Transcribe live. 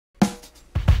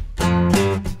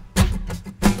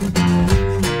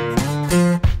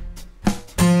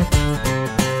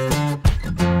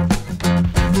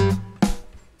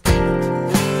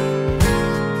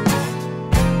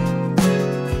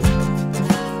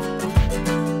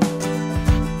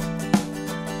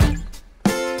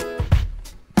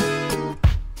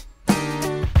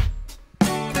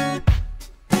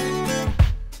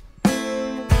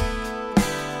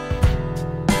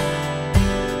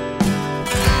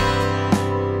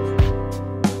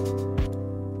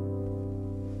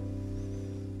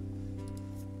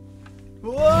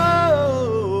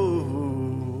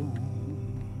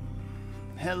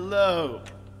Hello.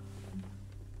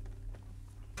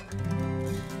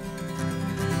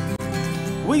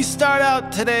 We start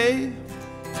out today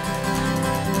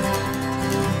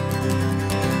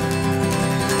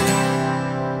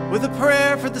with a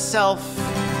prayer for the self,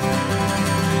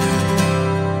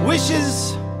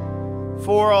 wishes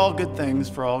for all good things,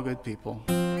 for all good people.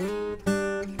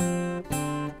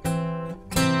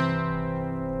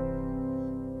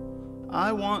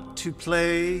 I want to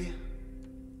play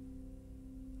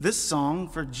this song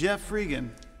for Jeff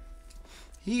Regan.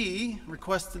 He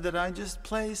requested that I just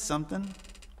play something.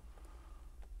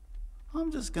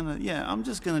 I'm just gonna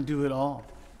do it all.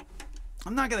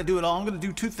 I'm not gonna do it all. I'm gonna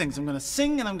do two things. I'm gonna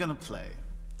sing and I'm gonna play.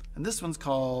 And this one's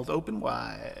called Open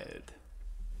Wide.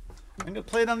 I'm gonna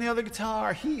play it on the other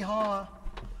guitar. Hee-haw.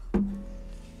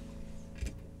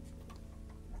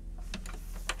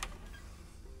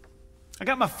 I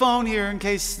got my phone here in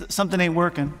case something ain't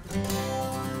working.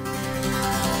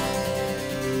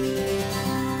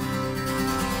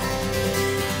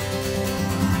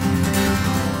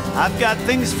 I've got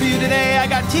things for you today. I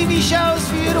got TV shows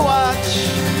for you to watch.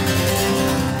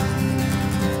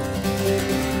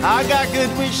 I got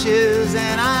good wishes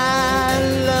and I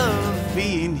love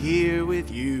being here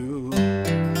with you.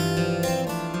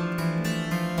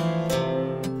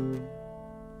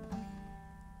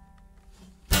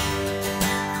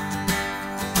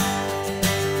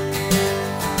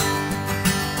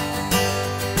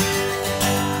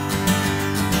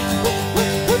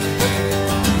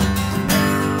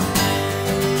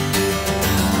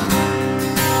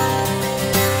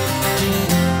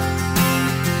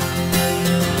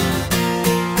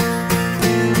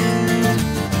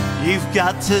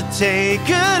 Got to take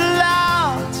it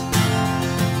out.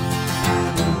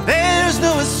 There's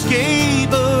no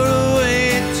escape or a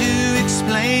way to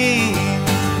explain.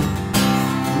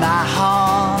 My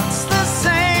heart's the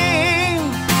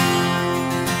same,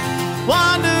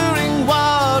 wondering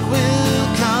what will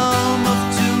come of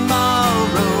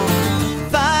tomorrow.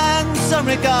 Find some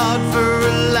regard for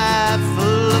a life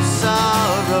full of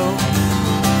sorrow.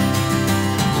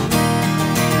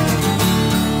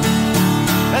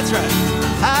 That's right.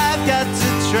 I've got to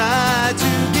try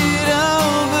to get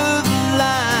over the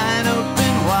line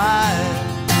open wide.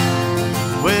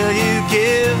 Will you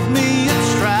give me a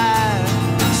try?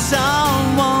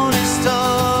 Someone is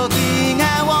talking.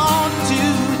 I want to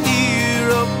hear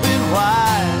open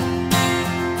wide.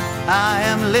 I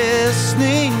am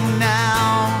listening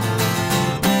now.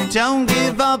 Don't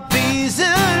give up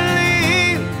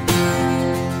easily.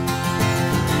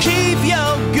 Keep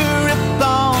your grip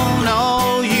on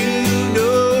all you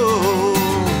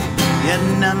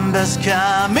numbers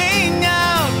coming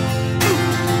out.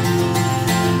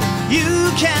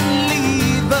 You can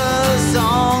leave us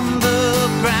on the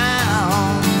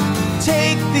ground.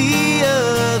 Take the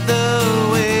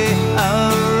other way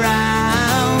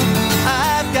around.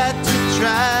 I've got to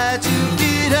try to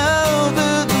get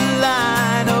over the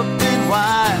line open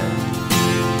wide.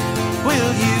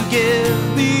 Will you give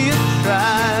me a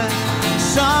try?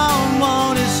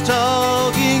 Someone is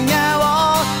talking. I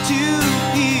want to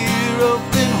hear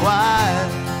open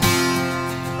wide,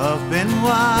 open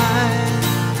wide,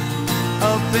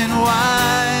 open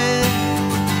wide,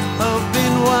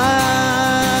 open wide.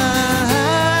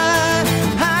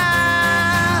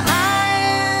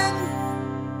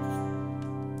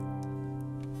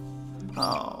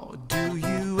 Oh, do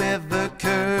you ever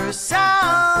curse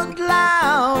out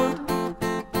loud,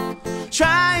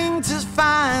 trying to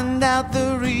find out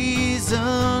the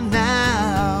reason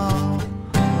now,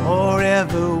 or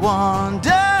ever wonder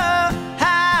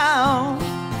how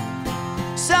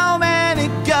so many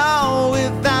go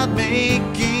without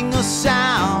making a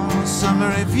sound? Some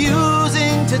are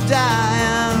refusing to die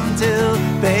until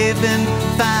they've been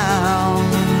found.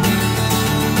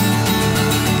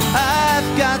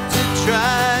 I've got to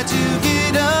try to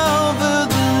get over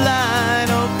the line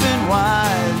open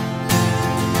wide.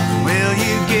 Will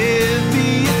you give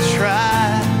me a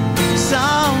try?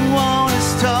 Someone is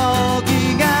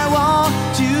talking. I want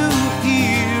to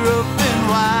hear open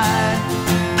wide.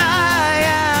 I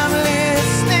am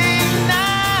listening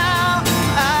now.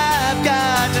 I've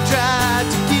got to try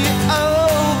to get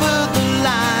over the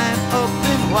line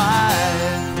open wide.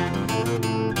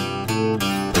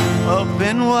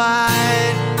 Open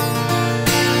wide.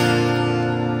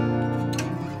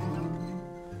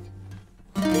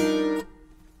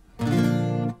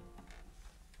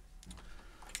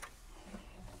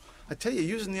 I tell you,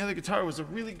 using the other guitar was a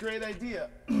really great idea.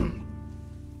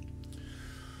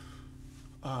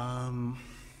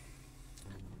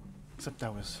 Except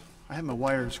I had my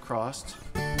wires crossed.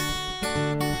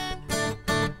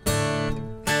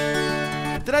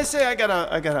 Did I say I got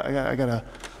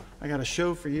a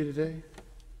show for you today?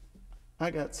 I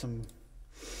got some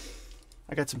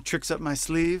tricks up my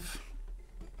sleeve.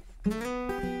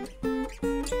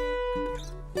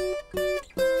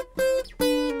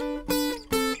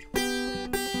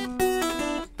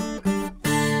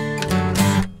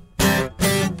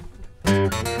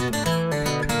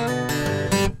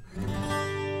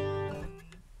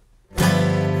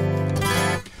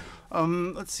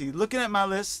 Let's see. Looking at my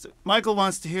list, Michael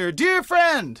wants to hear, dear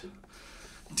friend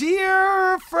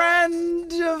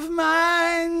of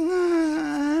mine,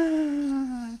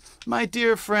 my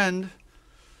dear friend,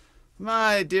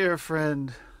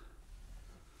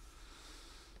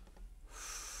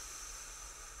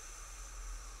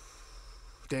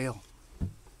 Dale.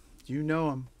 You know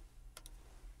him.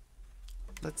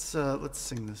 Let's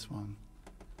sing this one.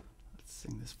 Let's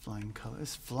sing this flying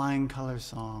color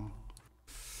song.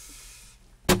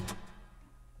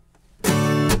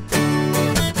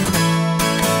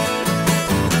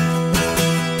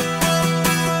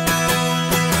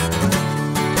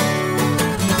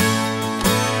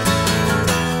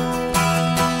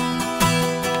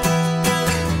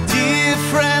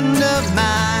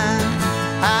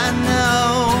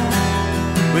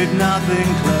 Not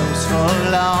been close for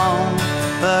long,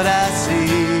 but I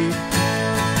see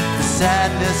the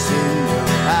sadness in your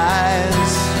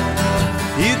eyes.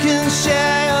 You can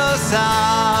share your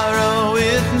sorrow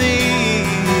with me.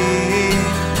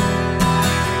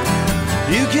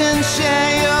 You can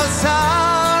share your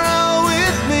sorrow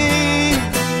with me.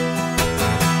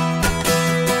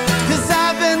 'Cause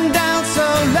I've been down so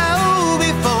low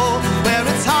before, where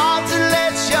it's hard to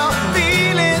let your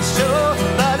feelings show.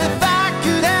 But if I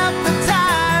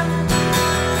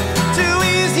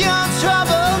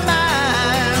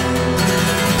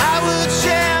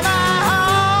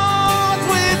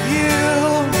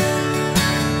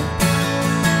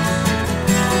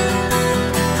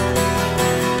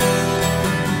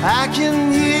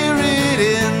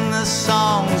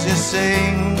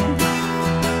sing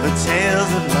the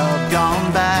tales of love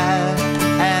gone bad,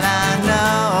 and I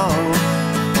know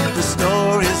the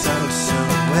stories of so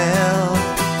well.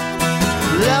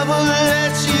 Love will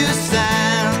let you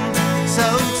stand so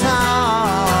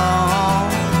tall,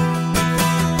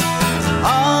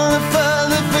 all the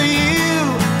further for you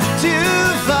to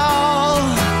fall.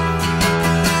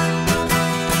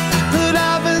 But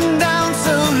I've been down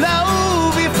so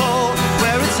low before,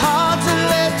 where it's hard to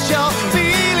let your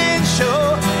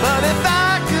but if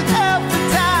I could help the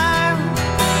time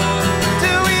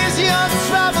to ease your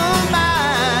troubled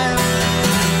mind,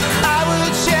 I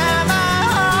would share my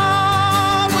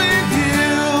heart with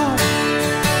you.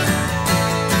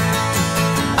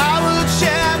 I would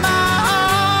share my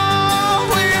heart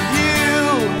with you.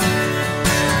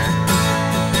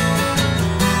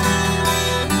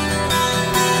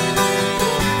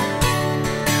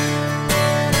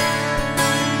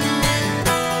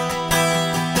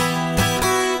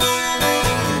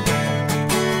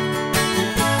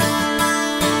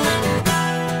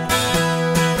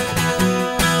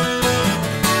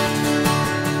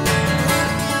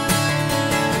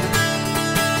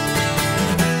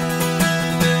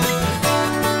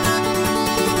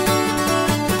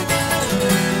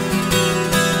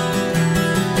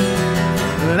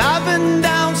 I've been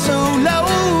down so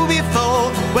low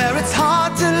before, where it's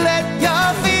hard to let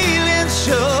your feelings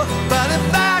show. But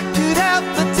if I could help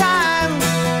the time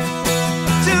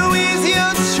to ease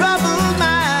your troubled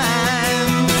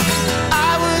mind,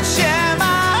 I would share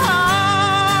my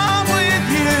heart with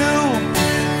you.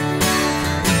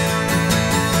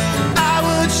 I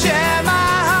would share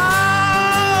my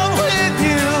heart with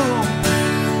you.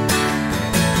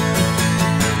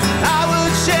 I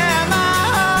would share my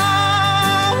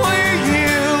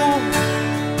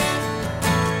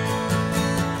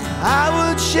I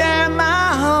would share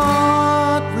my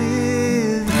heart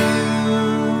with you.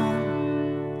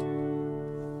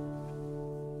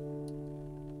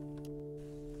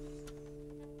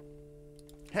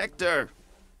 Hector!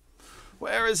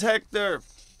 Where is Hector?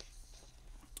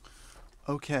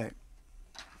 Okay.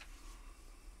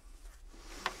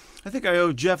 I think I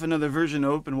owe Jeff another version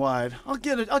of Open Wide. I'll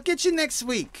get you next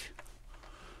week.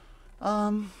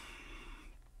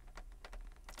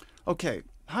 Okay.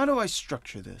 How do I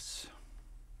structure this?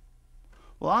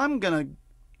 Well, I got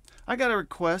a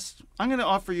request. I'm just going to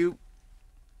offer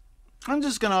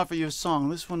you a song.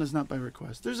 This one is not by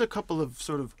request. There's a couple of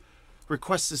sort of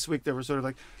requests this week that were sort of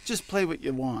like, just play what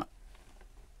you want.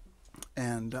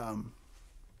 And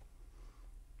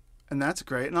that's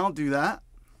great, and I'll do that.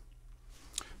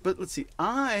 But let's see,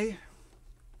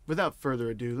 without further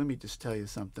ado, let me just tell you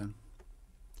something,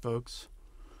 folks.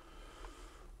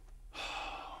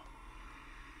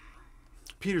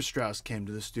 Peter Strauss came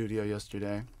to the studio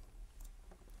yesterday.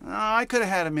 I could have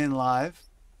had him in live.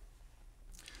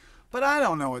 But I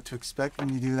don't know what to expect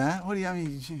when you do that. What do you, I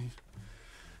mean, geez.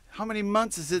 How many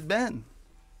months has it been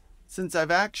since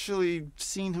I've actually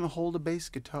seen him hold a bass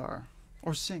guitar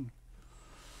or sing?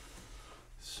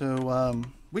 So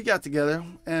we got together,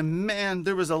 and man,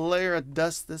 there was a layer of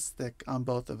dust this thick on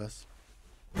both of us.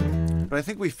 But I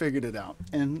think we figured it out.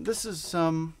 And this is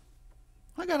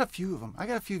I got a few of them. I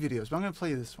got a few videos, but I'm going to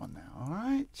play you this one now. All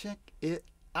right, check it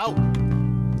out.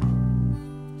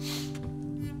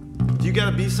 Do you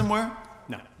got to be somewhere?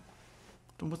 No.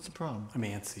 Then what's the problem? I'm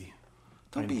antsy.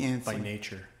 Don't be antsy. By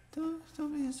nature. Don't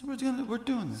be antsy. We're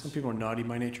doing this. Some people are naughty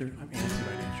by nature. I'm antsy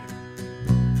by nature.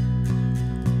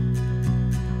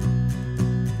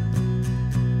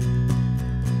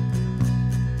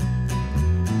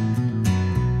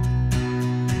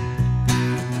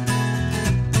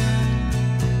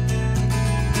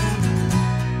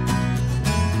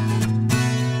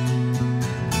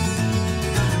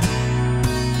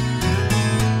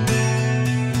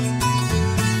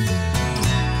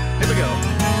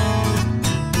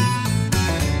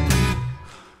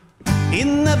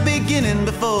 In the beginning,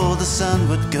 before the sun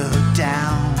would go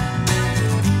down,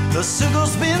 the circle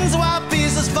spins while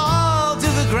pieces fall to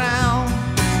the ground.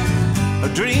 A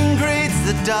dream creates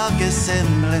the darkest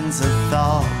semblance of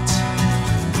thought.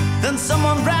 Then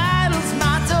someone rattles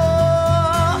my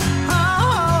door.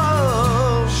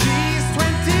 Oh, she's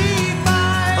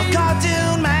 25. A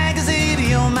cartoon magazine,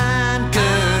 your mind, girl.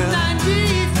 I'm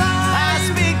 95. I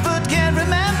speak but can't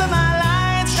remember my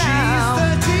lines now.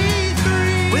 She's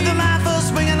 33. With a mouth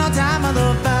swinging on time of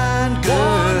the fine girl.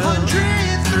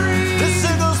 103. The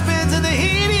circle spins in the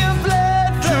heat of your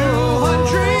blood flow.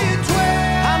 212.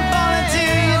 I'm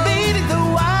volunteering, beating the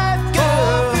white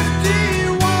girl.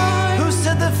 51. Who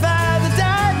set the fire that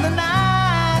died in the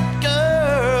night,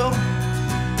 girl?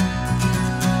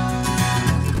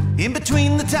 In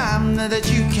between the time that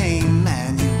you came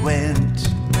and you went,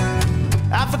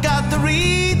 I forgot to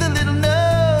read the little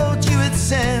note you had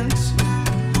sent.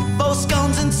 4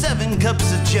 scones and 7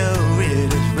 cups of Joe,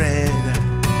 it is red.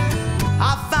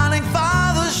 Our founding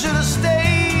fathers should have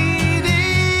stayed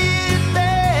in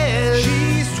bed.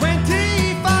 She's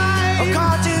 25. A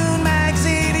cartoon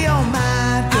magazine, your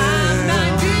mind, girl. I'm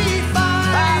 95.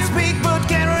 I speak but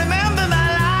can't remember my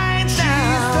lines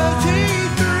now.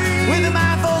 She's 33. With a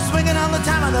mindful swinging on the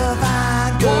time of the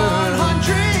vine, girl.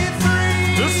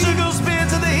 103. The circle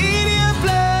spins in the heat of your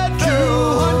blood,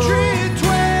 girl. 212.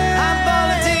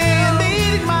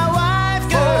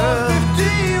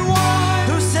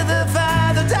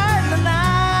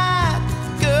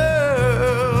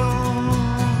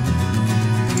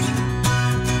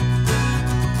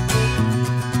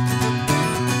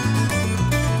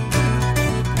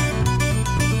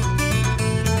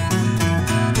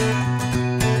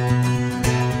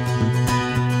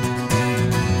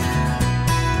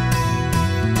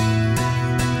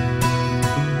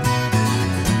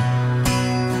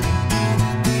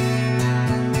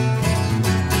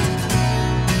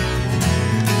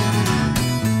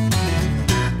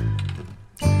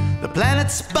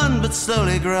 Spun but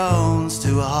slowly groans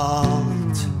to a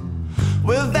halt.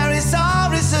 We're very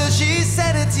sorry, sir, she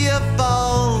said it's your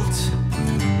fault.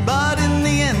 But in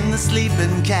the end, the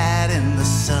sleeping cat in the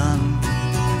sun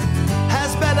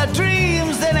has better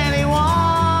dreams than anyone.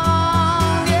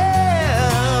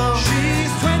 Yeah,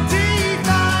 she's 25.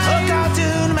 A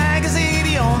cartoon magazine,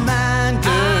 your mind,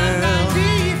 girl. I'm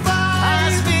 95.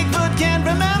 I speak but can't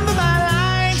remember my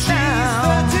lines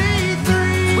now. She's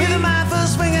 33. With a mind for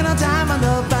swinging on time on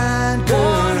the vine, girl.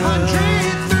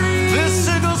 103. The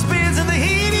circle spins in the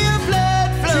heat of your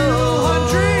blood flow.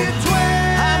 212.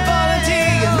 I'm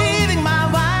volunteering, meeting my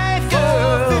wife,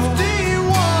 girl.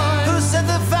 51. Who set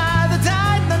the fire that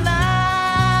died in the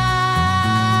night?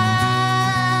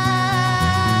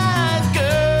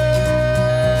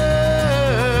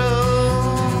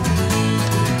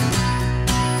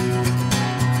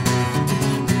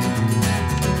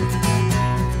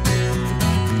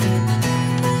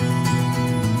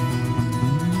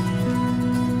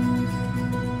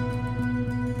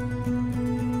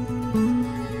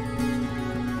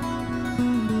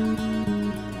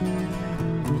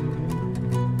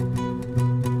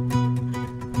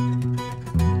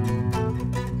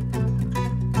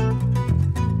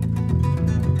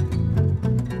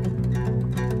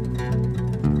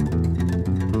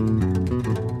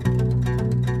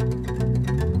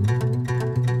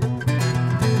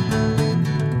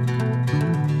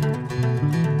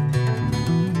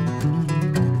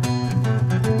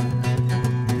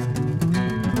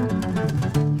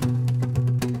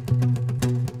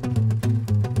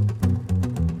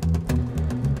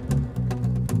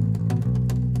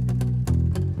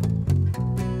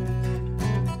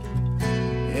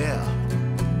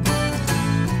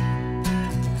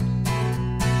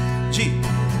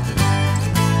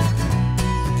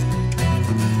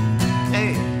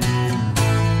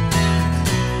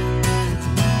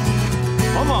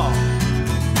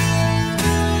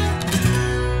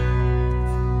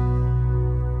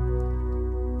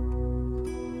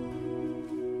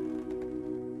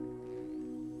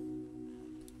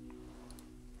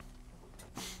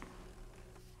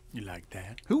 You like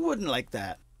that? Who wouldn't like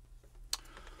that?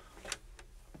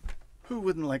 Who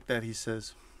wouldn't like that, he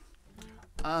says.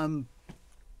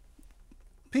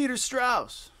 Peter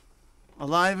Strauss,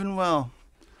 alive and well.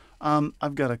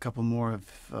 I've got a couple more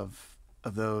of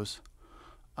those.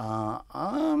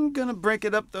 I'm gonna break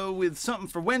it up, though, with something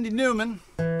for Wendy Newman.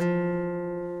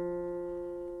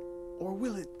 Or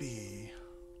will it be?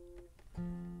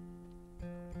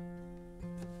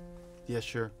 Yeah,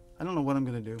 sure. I don't know what I'm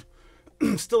gonna do.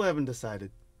 Still haven't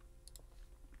decided.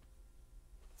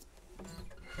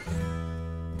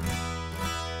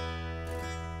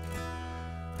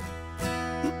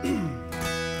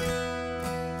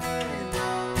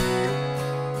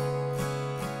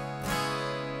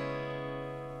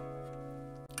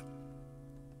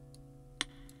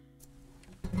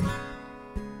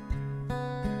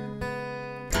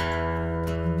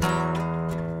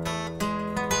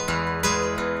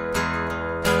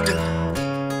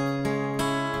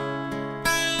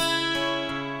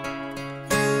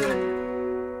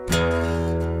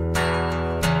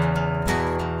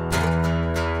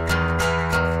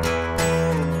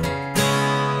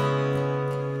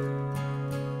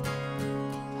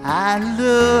 I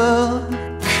look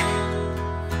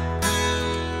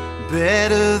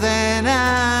better than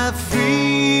I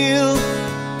feel.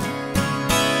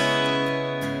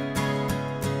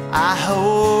 I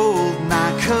hold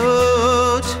my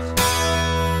coat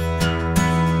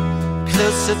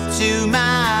closer to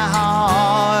my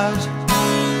heart,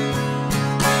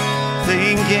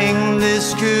 thinking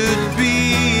this could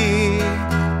be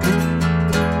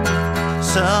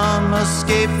some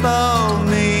escape for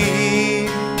me.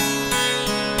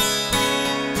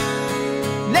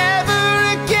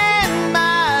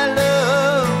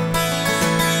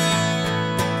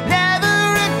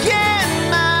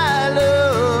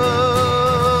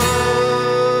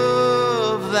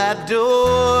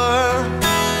 Door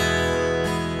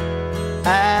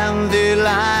and the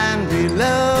line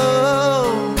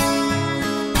below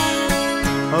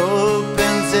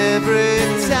opens every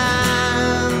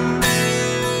time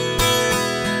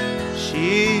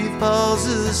she falls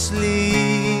asleep.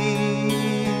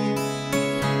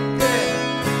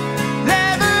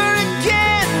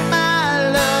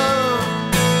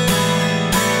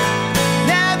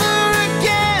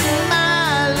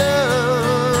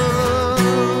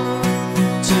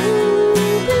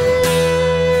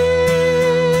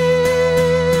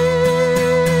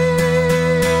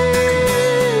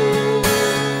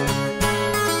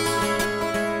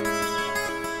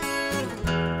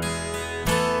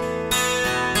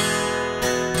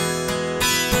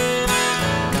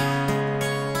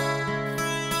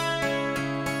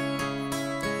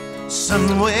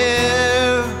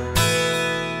 Somewhere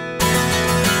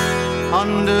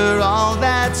under all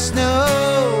that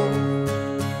snow,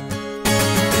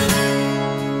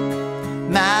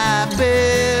 my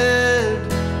bed,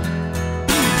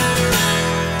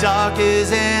 dark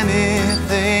as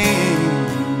anything,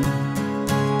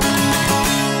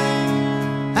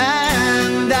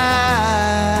 and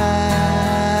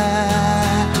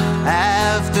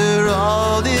after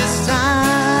all this time,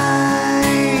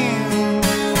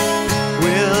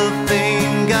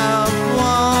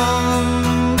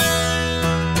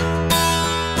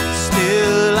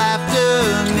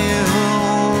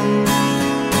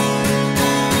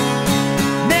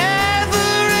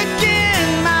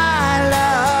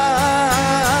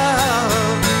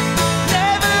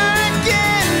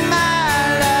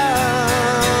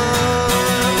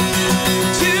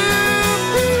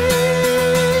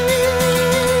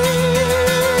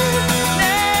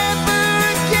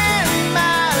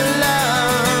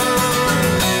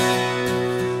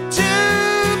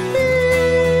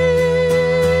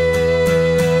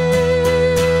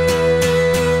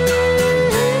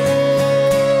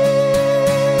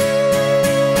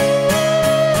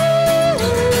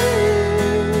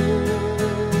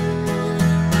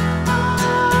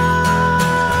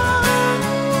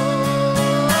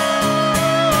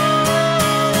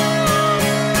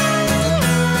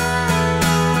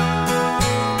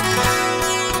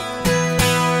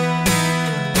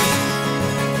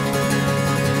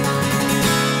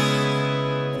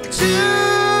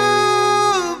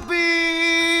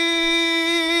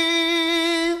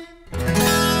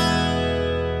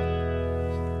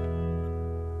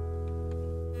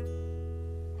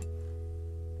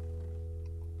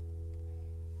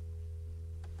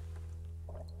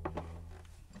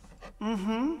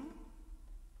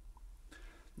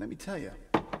 Let me tell you.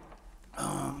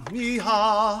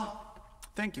 Yeehaw.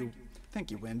 Thank you,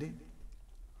 Wendy.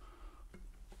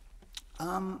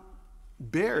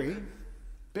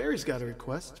 Barry's got a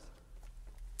request.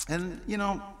 And, you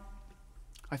know,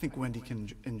 I think Wendy can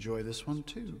enjoy this one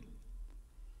too.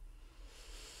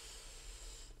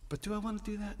 But do I want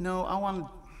to do that? No, I want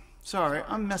to... Sorry,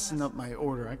 I'm messing up my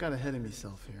order. I got ahead of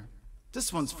myself here.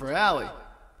 This one's for Allie.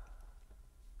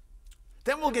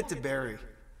 Then we'll get to Barry.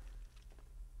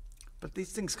 But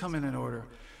these things come in order.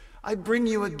 I bring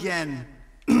you again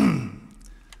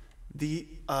the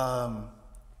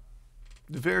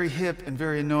very hip and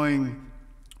very annoying,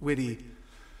 witty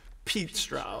Pete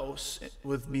Strauss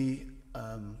with me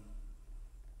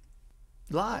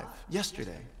live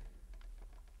yesterday.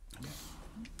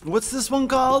 What's this one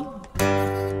called?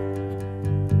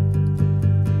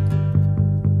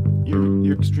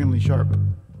 You're extremely sharp.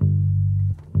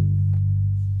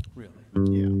 Really?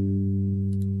 Yeah.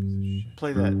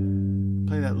 Play that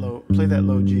low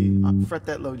G. Fret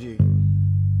that low G.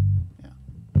 Yeah.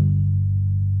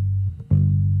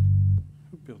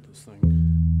 Who built this thing?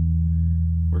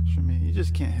 Works for me. You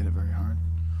just can't hit it very hard.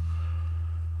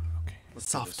 Okay.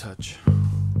 Soft touch.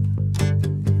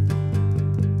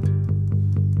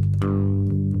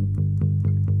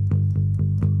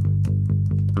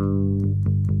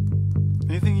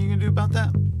 Anything you can do about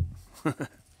that? Play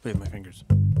with my fingers.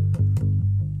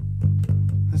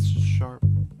 That's sharp.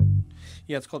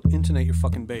 Yeah, it's called intonate your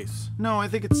fucking bass. No, I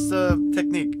think it's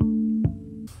technique.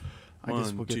 I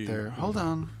guess we'll get there. Hold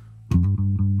on.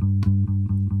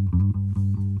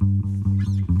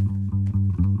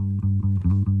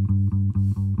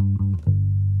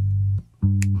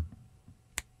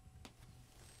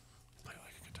 Play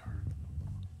like a guitar.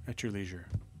 At your leisure.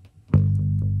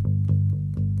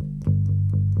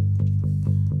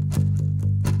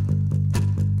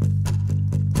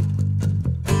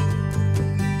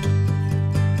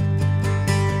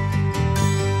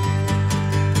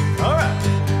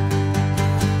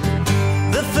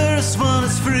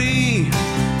 Free.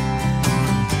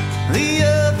 The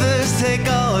others take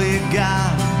all you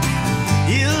got.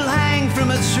 You'll hang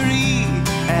from a tree,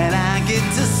 and I get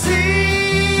to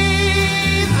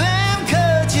see them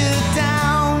cut you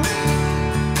down.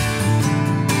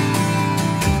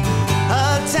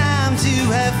 A time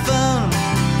to have fun,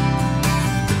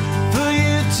 for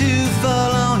you to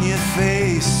fall on your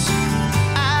face.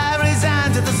 I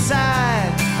resign to the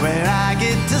side where I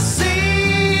get to see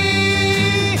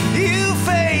you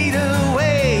fade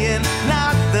away and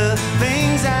not the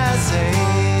things I say.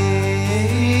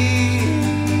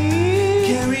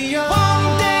 Carry on.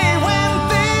 One day when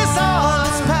this all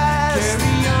is past,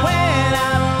 when I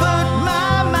put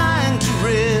my mind to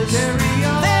rest,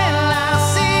 then I'll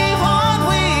see what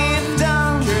we've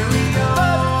done.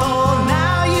 But for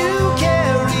now you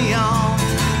carry on.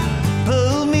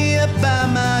 Pull me up by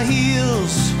my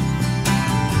heels,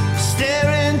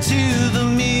 stare into the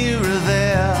mirror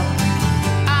there.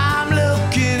 I'm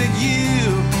looking at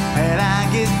you, and I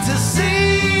get to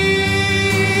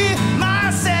see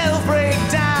myself break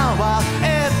down while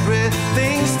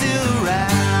everything's still round.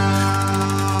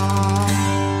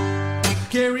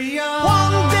 Carry on.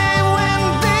 One day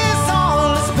when this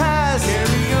all is past,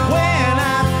 when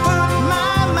I put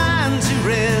my mind to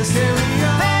rest,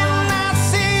 then I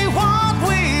see what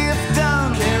we've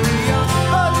done.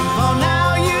 But for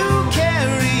now you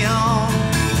carry on.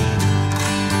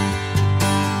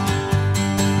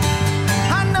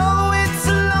 I know it's a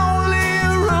lonely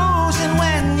erosion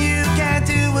when you can't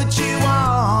do what you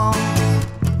want.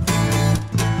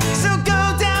 So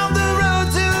go down the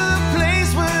road to the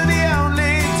place where the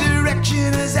only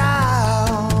direction is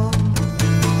out.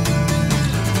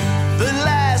 The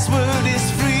last word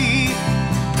is free.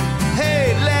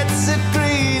 Hey, let's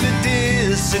agree to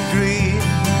disagree.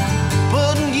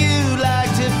 Wouldn't you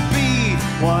like to be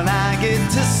one I get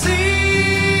to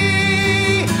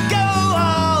see? Go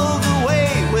all the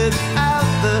way without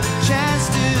the chance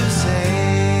to say.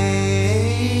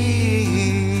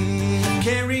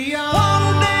 Carry on.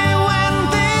 One day when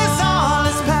this all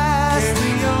is past,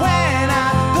 when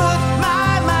I put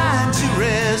my mind to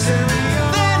rest,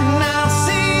 then I'll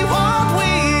see what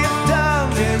we've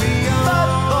done. But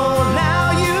for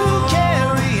now you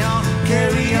carry on,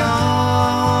 carry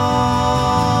on,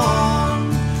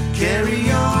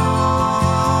 carry on,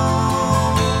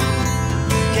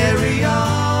 carry on,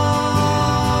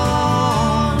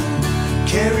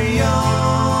 carry on.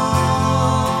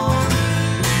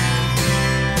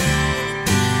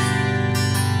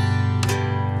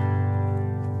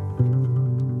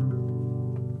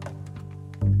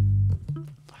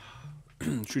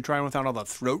 Should we try one without all the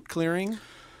throat clearing?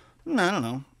 I don't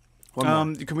know.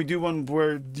 One more. Can we do one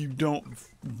where you don't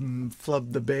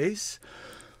flub the bass?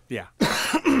 Yeah.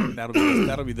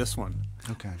 That'll be this one.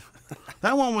 Okay.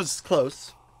 That one was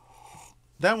close.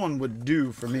 That one would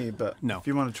do for me, but No. if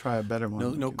you want to try a better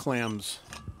one. No clams.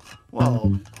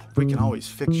 Well, we can always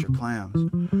fix your clams.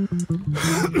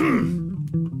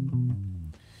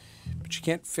 But you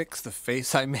can't fix the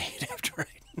face I made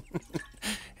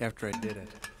after I did it.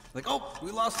 Like, oh,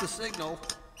 we lost the signal.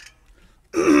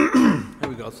 Here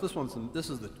we go. So this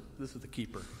is the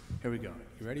keeper. Here we go.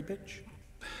 You ready, bitch?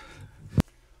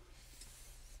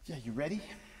 Yeah, you ready?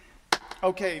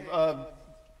 Okay,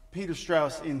 Peter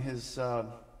Strauss in his,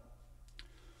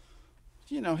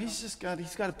 he's got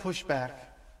to push back.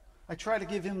 I try to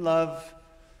give him love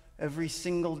every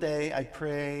single day. I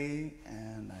pray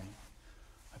and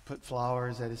I put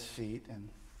flowers at his feet, and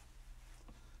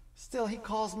still he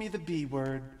calls me the B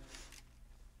word.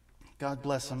 God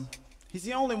bless him. He's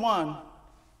the only one.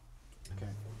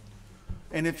 Okay.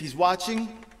 And if he's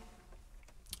watching,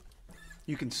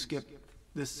 you can skip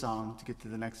this song to get to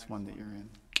the next one that you're in.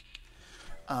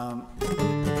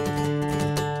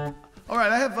 All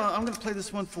right, I'm going to play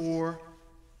this one for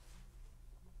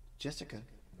Jessica.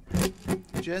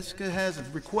 Jessica has a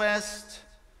request.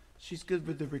 She's good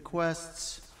with the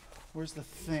requests. Where's the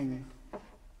thing?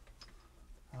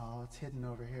 Oh, it's hidden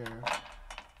over here.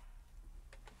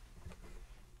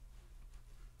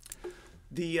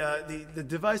 The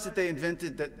device that they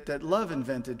invented, that Love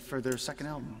invented for their second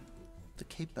album, the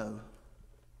capo.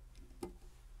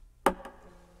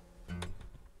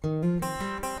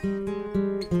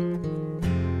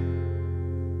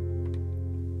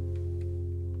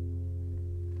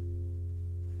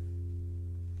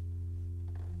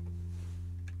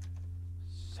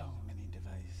 So many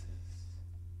devices.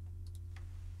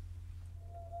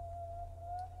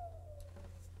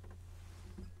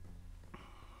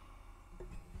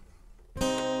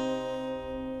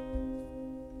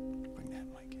 Bring that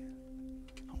mic in.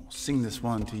 I'll sing this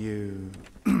one to you.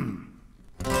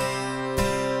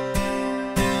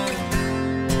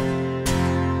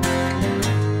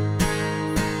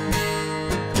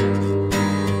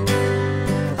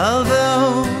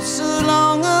 Although so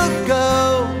long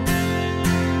ago,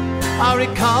 I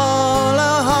recall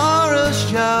a horror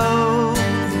show.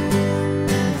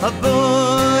 A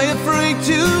boy afraid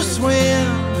to swim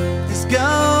is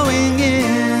going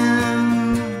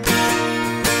in,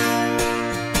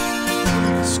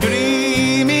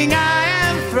 screaming I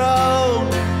am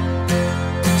thrown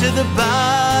to the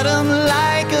bottom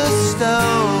like a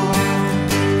stone.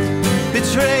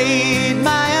 Betrayed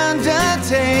my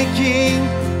undertaking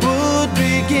would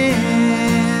begin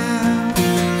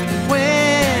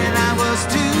when I was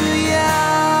too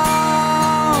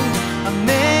young. A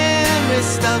memory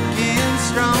stuck in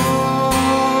strong,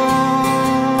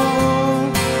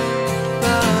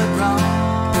 but wrong.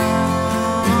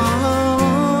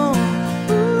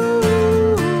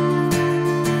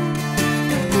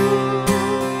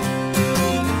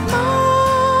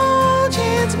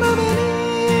 Margins moving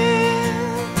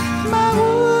in, my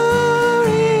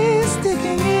worries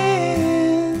digging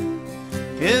in.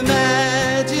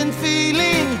 Imagine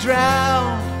feeling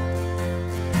drowned,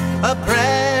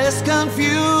 oppressed,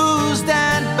 confused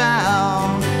and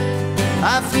bound.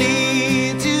 I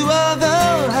flee to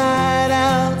other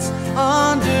hideouts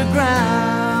underground.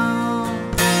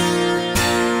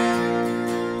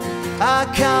 I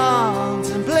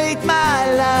contemplate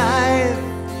my life,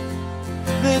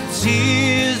 the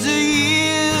tears of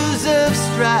years of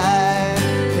strife.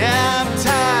 Yeah, I'm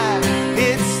tired,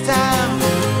 it's time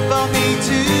for me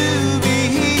to be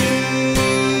healed,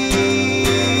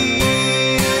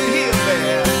 man.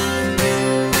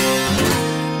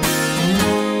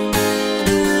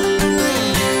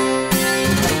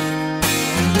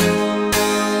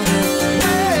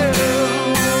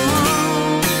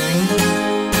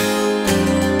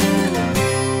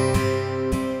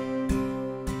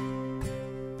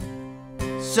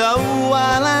 So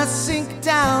while I sink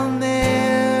down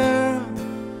there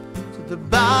to the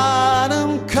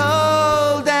bottom,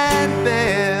 cold and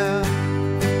bare,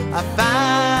 I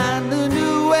find a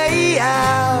new way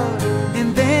out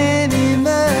and then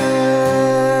emerge.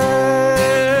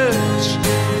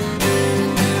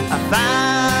 I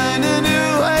find a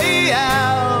new way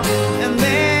out and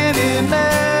then emerge.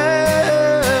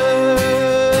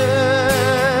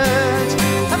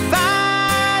 I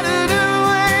find a new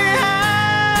way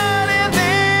out and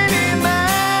then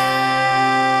emerge.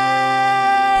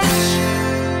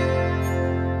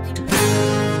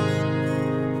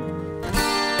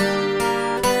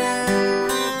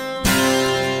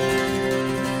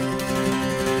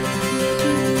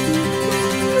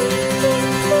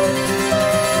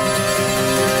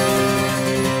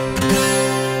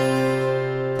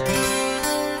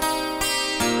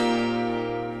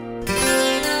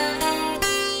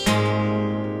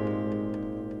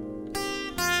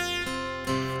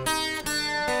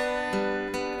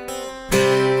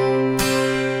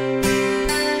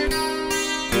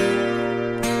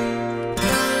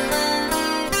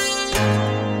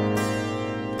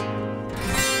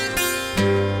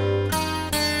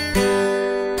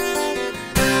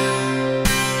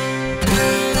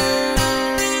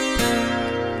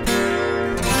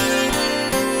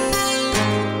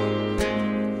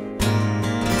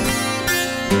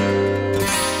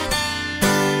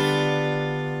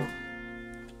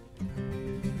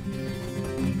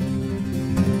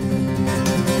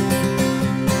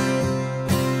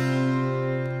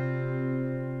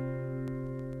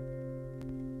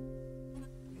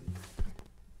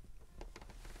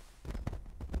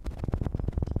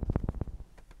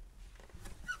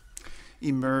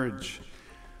 emerge.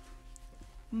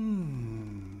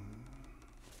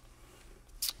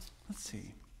 Let's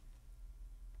see.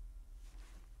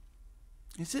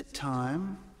 Is it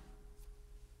time?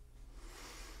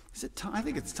 Is it time? I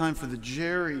think it's time for the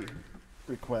Jerry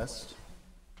request.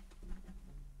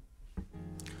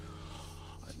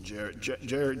 Jerry.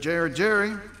 Jerry.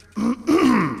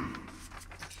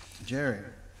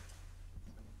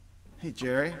 Hey,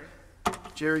 Jerry.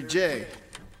 Jerry J.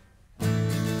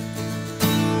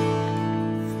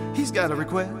 He's got a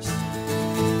request.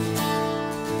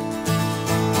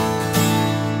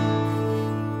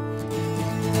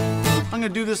 I'm going to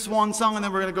do this one song and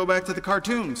then we're going to go back to the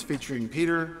cartoons featuring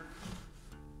Peter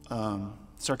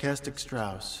Sarcastic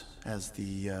Strauss as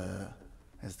the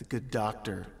good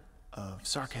doctor of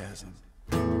sarcasm.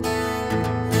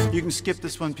 You can skip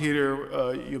this one,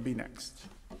 Peter. You'll be next.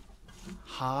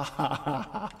 Ha ha ha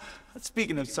ha.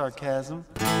 Speaking of sarcasm.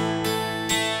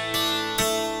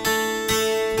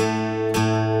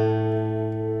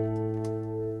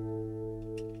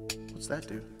 What's that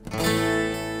do?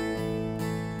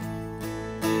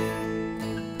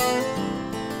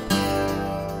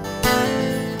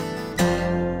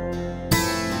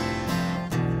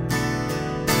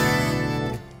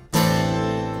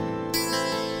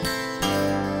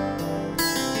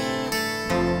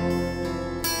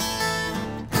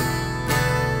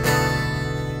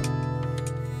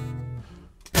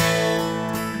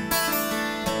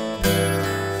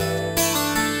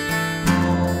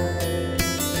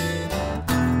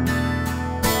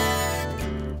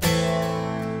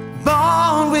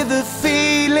 The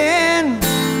feeling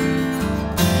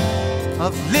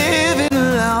of living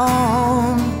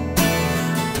alone.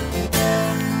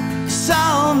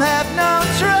 Some have no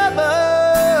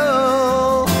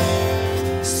trouble,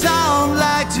 some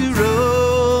like to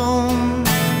roam,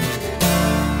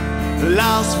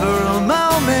 lost for a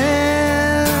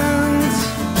moment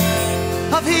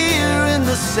of hearing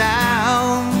the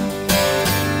sound.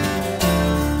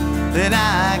 Then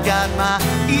I got my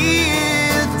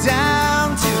ear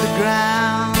down to the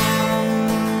ground.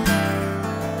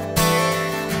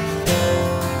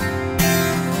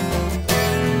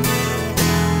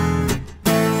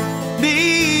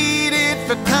 Needed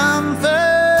for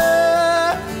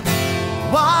comfort,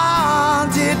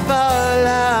 wanted for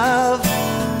love.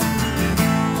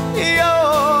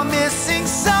 You're missing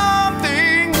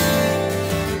something,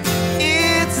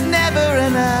 it's never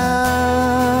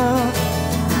enough.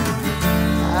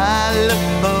 I look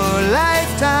for a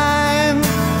lifetime,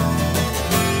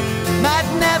 might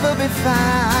never be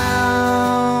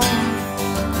found.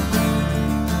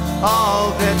 All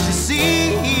that you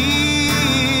see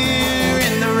here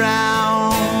in the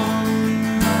round,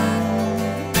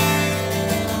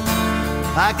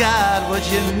 I got what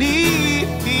you need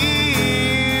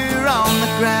here on the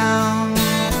ground.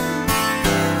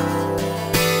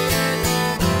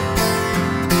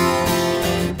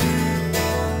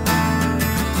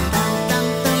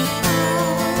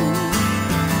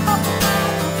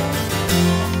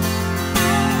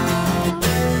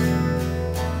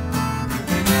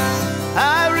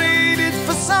 I waited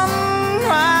for sunrise,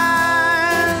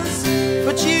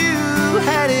 but you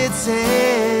had it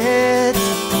set.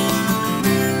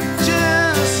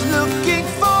 Just look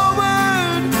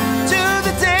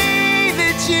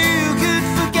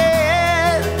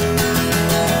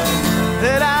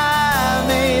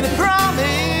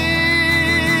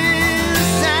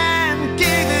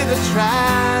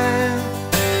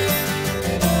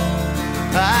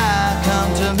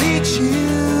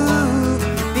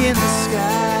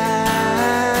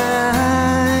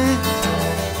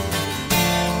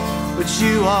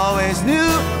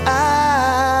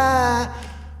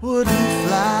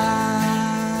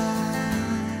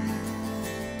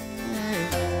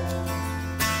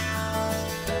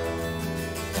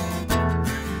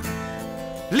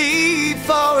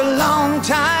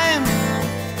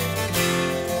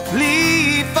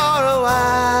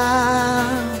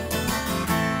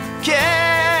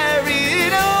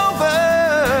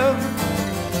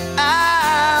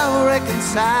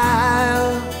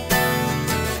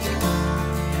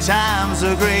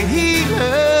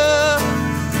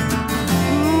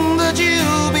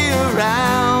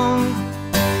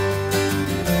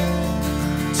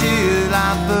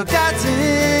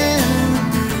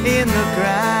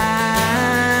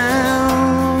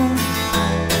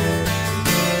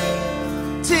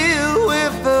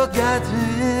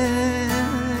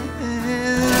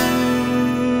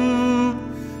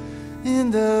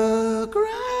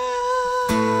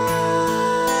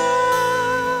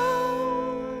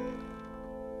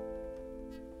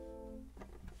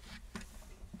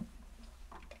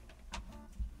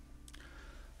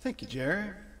Thank you,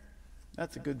 Jerry.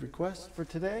 That's a good request for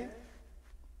today.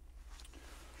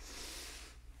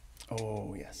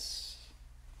 Oh, yes.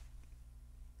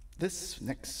 This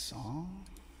next song.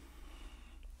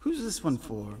 Who's this one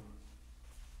for?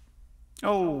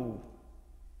 Oh,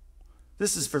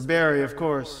 this is for Barry, of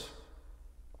course.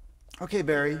 Okay,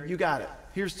 Barry, you got it.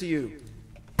 Here's to you.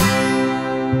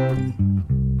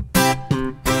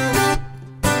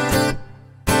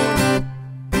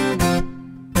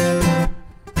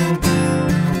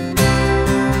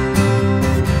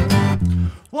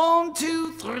 1,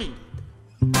 2, 3.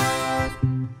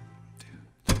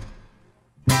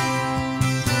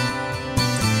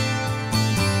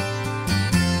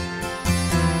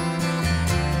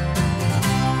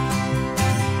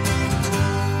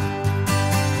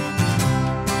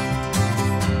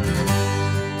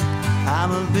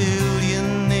 I'm a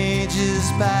billion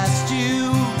ages past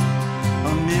you,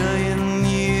 a million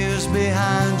years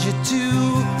behind you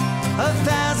too,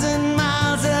 1,000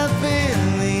 miles up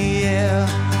in the air,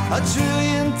 a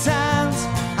trillion times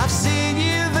I've seen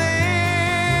you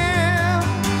there.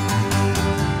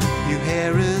 Your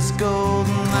hair is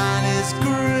golden, mine is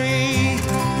gray.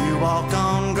 You walk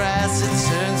on grass, it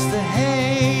turns to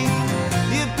hay.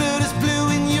 Your blood is blue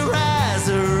and your eyes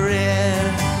are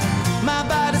red. My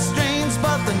body's strange,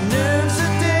 but the nerves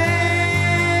are dead.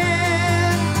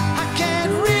 I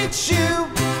can't reach you.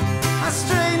 I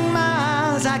strain my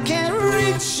eyes, I can't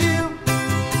reach you.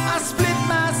 I split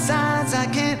my sides, I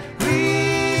can't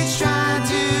reach. Trying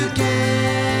to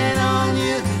get on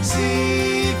you,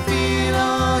 see, feel,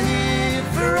 or hear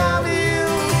for all of you.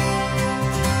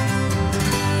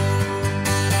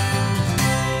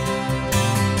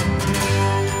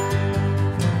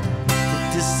 The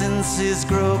distances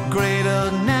grow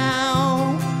greater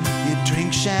now. You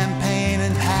drink champagne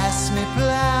and pass me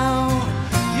plow.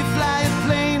 You fly a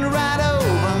plane right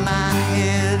over my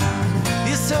head.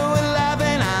 You're so alive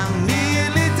and I'm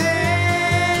nearly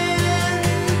dead.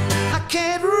 I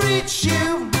can't reach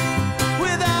you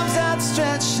with arms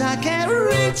outstretched. I can't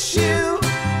reach you.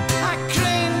 I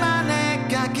crane my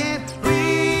neck. I can't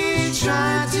reach.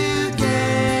 Trying to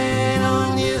get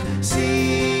on you,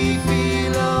 see,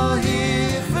 feel, or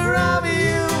hear for all of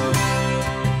you.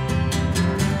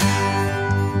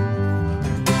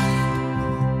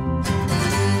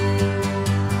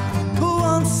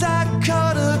 Once I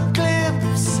caught a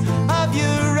glimpse of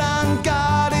your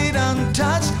unguarded,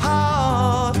 untouched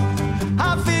heart.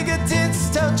 Our fingertips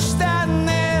touched and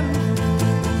then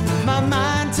my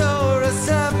mind tore us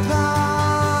apart.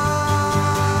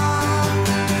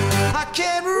 I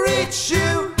can't reach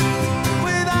you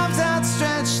with arms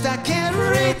outstretched. I can't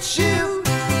reach you.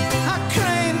 I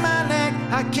crane my neck.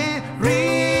 I can't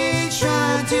reach.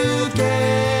 Trying to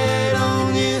get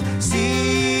on you,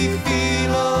 see,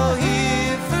 feel, or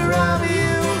hear for all of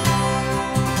you.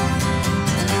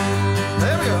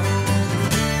 There we go.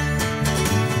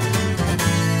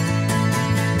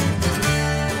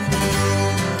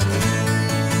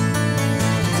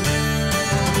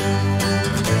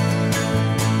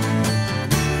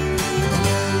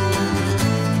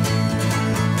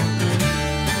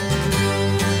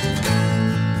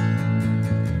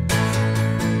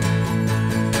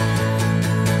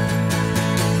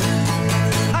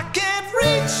 I can't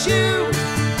reach you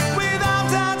with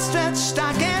arms outstretched.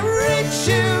 I can't reach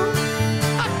you.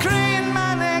 I crane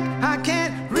my neck. I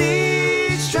can't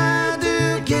reach. Trying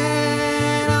to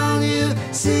get on you,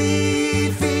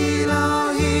 see, feel,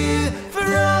 or hear for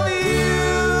all of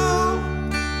you.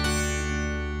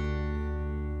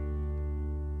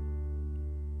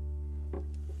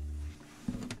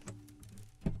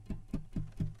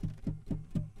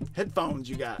 Headphones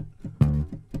you got.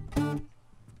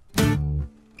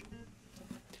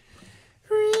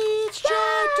 Reach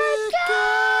out to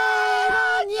get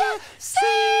on you,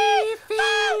 see,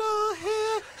 feel, or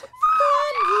hear from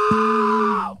you.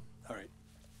 All right.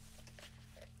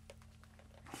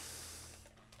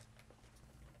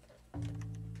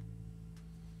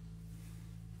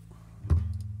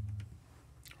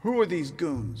 Who are these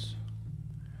goons?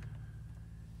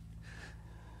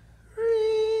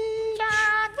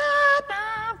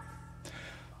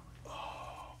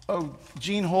 Oh,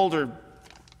 Gene Holder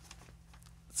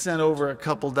sent over a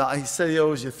couple dollars. He said he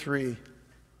owes you $3.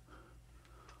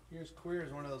 Here's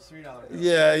Queer's one of those $3 bills.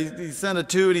 Yeah, he sent a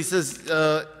 2, and he says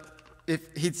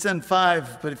if he'd send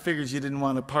 5, but he figures you didn't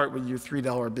want to part with your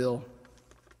 $3 bill.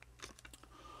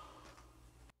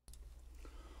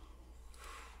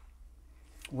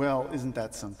 Well, isn't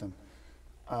that something?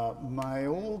 My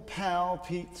old pal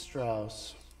Pete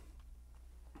Strauss.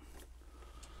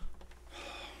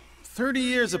 30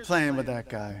 years of playing with that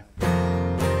guy.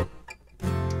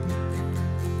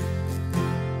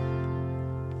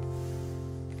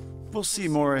 we'll see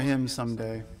more of him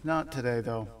someday. Not today,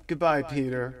 though. Goodbye,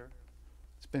 Peter.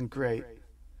 It's been great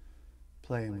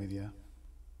playing with you.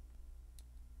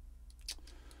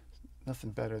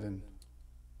 Nothing better than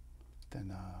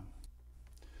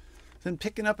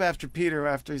picking up after Peter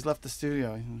after he's left the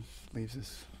studio. He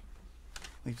leaves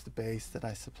the bass that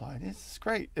I supplied. It's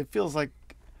great. It feels like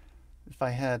if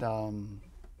I had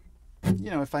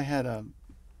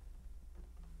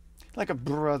like a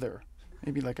brother,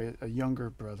 maybe like a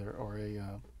younger brother, or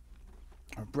a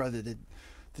brother that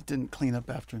didn't clean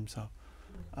up after himself.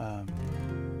 I'm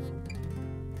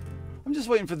just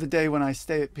waiting for the day when I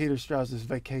stay at Peter Strauss's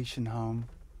vacation home,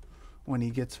 when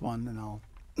he gets one, and I'll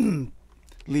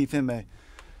leave him a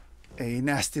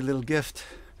nasty little gift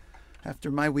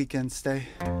after my weekend stay.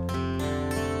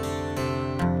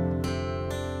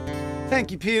 Thank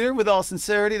you, Peter. With all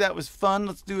sincerity, that was fun.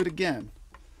 Let's do it again.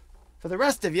 For the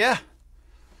rest of you,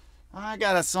 I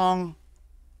got a song.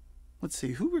 Let's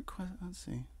see, let's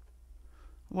see.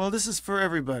 Well, this is for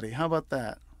everybody. How about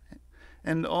that?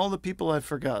 And all the people I've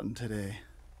forgotten today.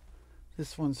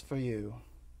 This one's for you.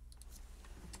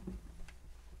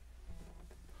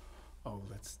 Oh,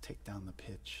 let's take down the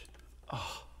pitch.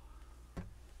 Oh.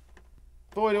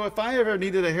 Boy, if I ever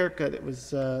needed a haircut, it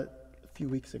was a few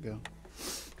weeks ago.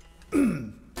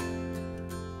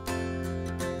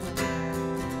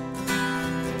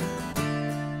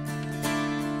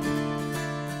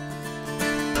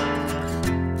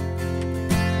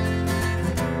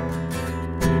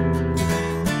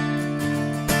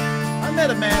 I met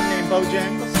a man named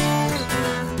Bojangles.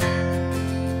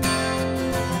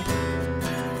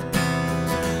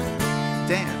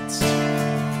 Danced.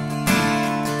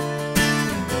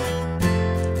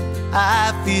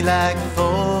 I feel like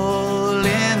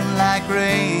falling like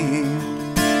rain,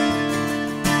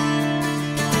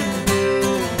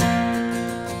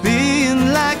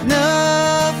 being like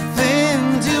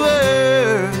nothing to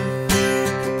earth.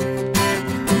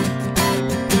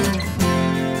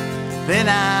 Then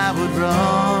I would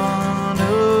run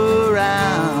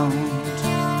around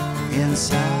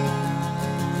inside.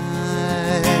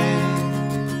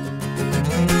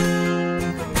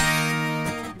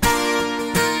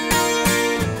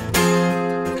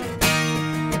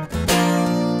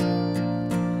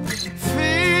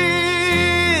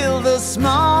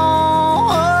 Small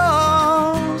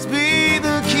arms, be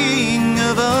the king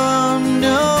of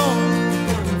unknown.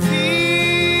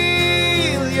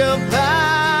 Feel your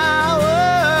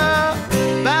power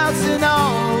bouncing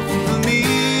off the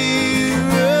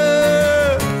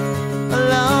mirror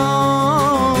alone.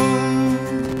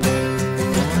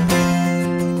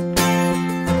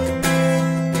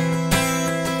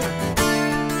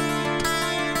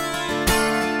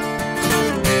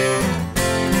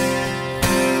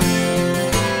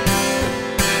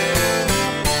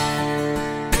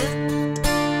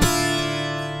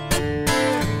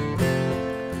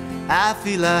 I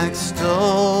feel like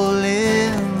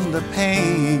stalling the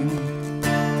pain,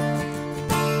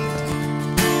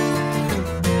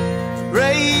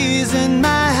 raising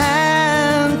my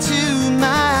hand to my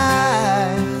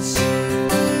eyes,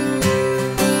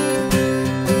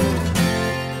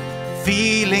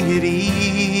 feeling at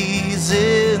ease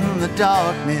in the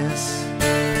darkness,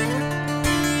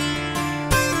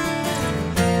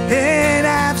 in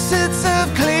absence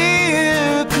of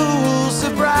clear, cool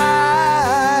sobriety.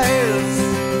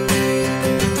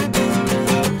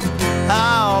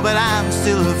 But I'm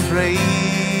still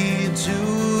afraid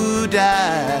to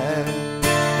die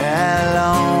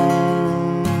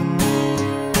alone.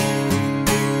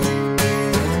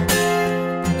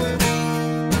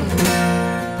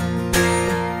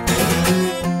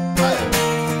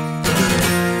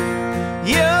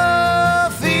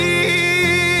 Your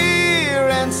fear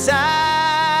and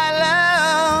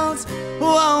silence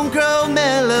won't grow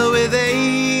mellow with age.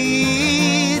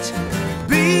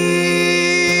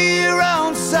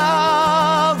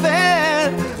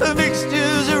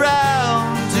 Mixtures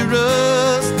around to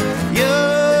rust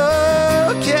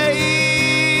your cage.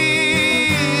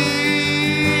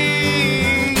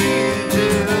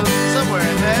 Somewhere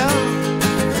in hell.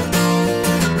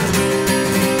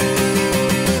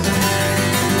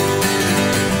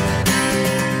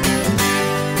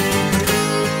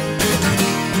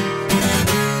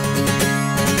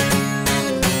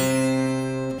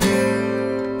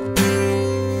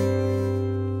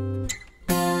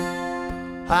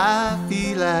 I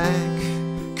feel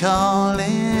like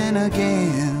calling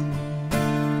again,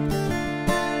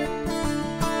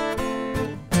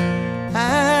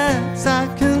 as I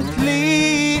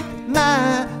complete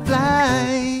my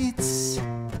flights.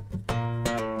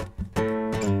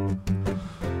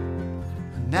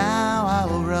 Now I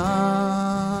will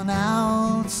run out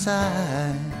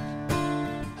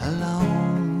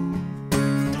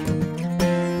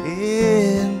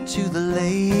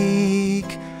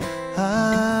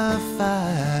a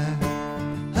fire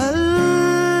alone,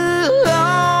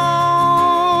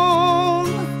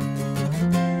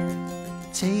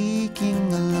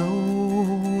 taking a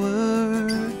lower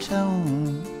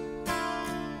tone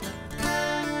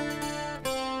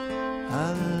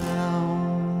alone.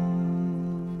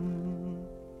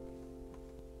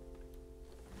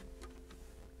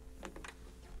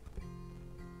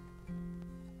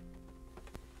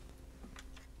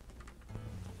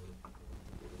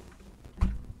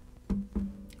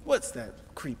 What's that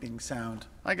creeping sound?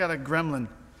 I got a gremlin.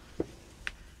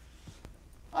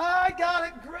 I got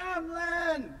a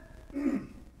gremlin!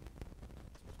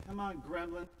 Come on,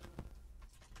 gremlin.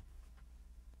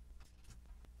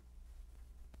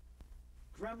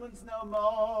 Gremlins no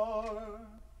more.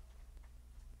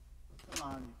 Come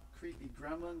on, you creepy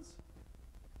gremlins.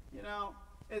 You know,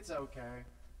 it's okay.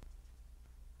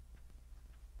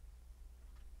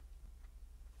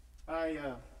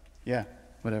 Yeah,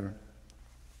 whatever.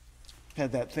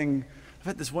 Had that thing, I've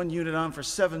had this one unit on for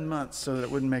 7 months so that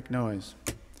it wouldn't make noise.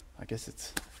 I guess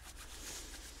it's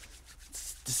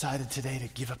decided today to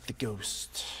give up the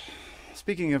ghost.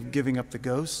 Speaking of giving up the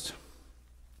ghost,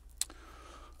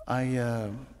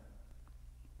 I'm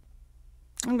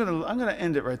gonna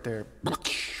end it right there.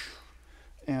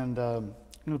 And I'm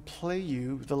gonna play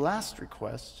you the last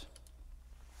request.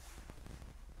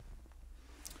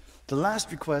 The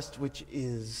last request, which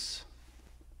is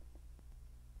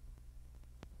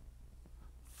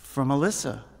from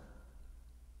Alyssa,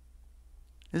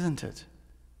 isn't it?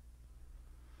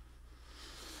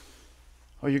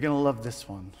 Oh, you're gonna love this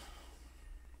one.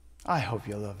 I hope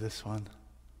you love this one.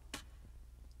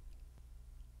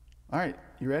 All right,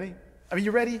 you ready? I mean,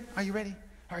 you ready? Are you ready?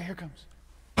 All right, here it comes.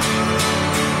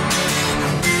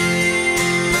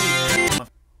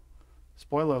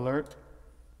 Spoiler alert.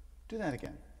 Do that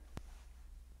again.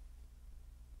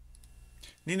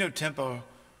 Nino Tempo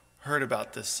heard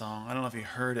about this song. I don't know if he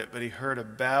heard it, but he heard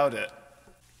about it.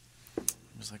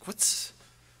 He was like, what's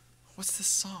this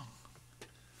song?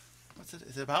 What's it?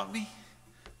 Is it about me?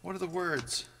 What are the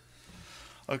words?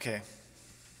 Okay.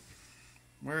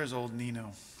 Where is old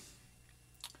Nino?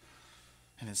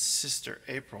 And his sister,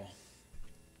 April.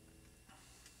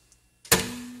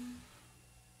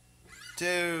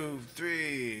 2,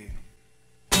 3.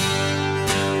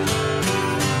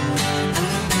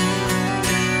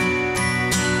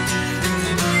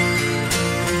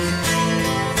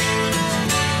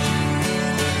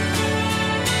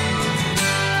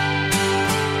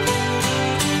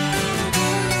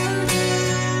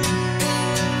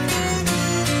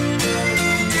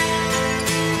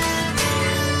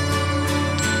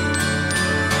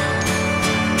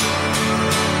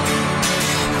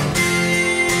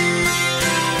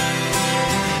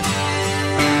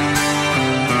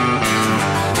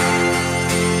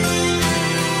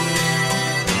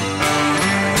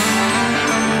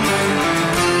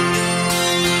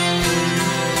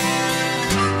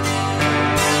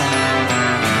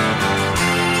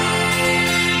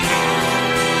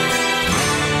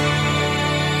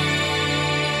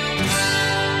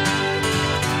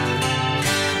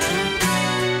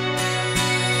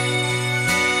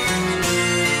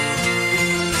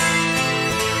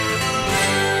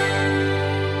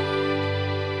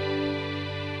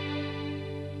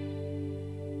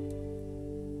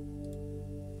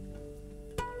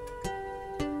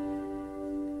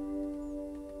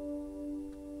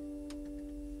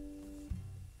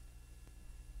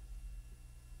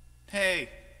 Hey.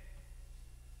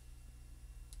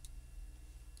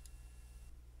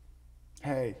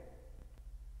 Hey.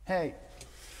 Hey.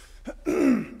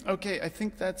 Okay, I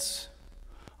think that's...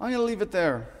 I'm going to leave it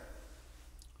there.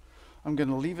 I'm going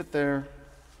to leave it there.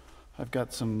 I've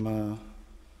got some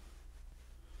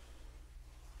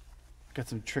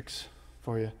tricks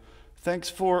for you. Thanks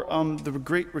for the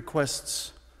great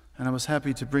requests. And I was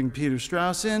happy to bring Peter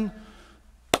Strauss in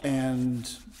and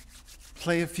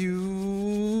play a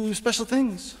few special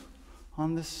things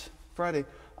on this Friday.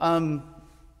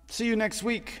 See you next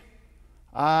week.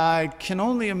 I can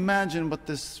only imagine what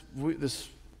this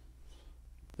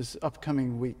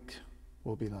upcoming week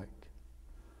will be like.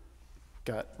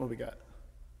 What we got?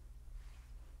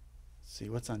 Let's see,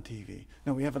 what's on TV?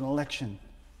 No, we have an election.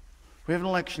 We have an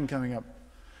election coming up.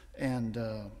 And,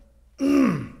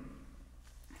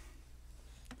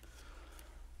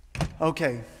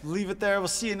 okay, leave it there. We'll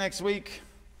see you next week.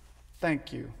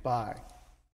 Thank you. Bye.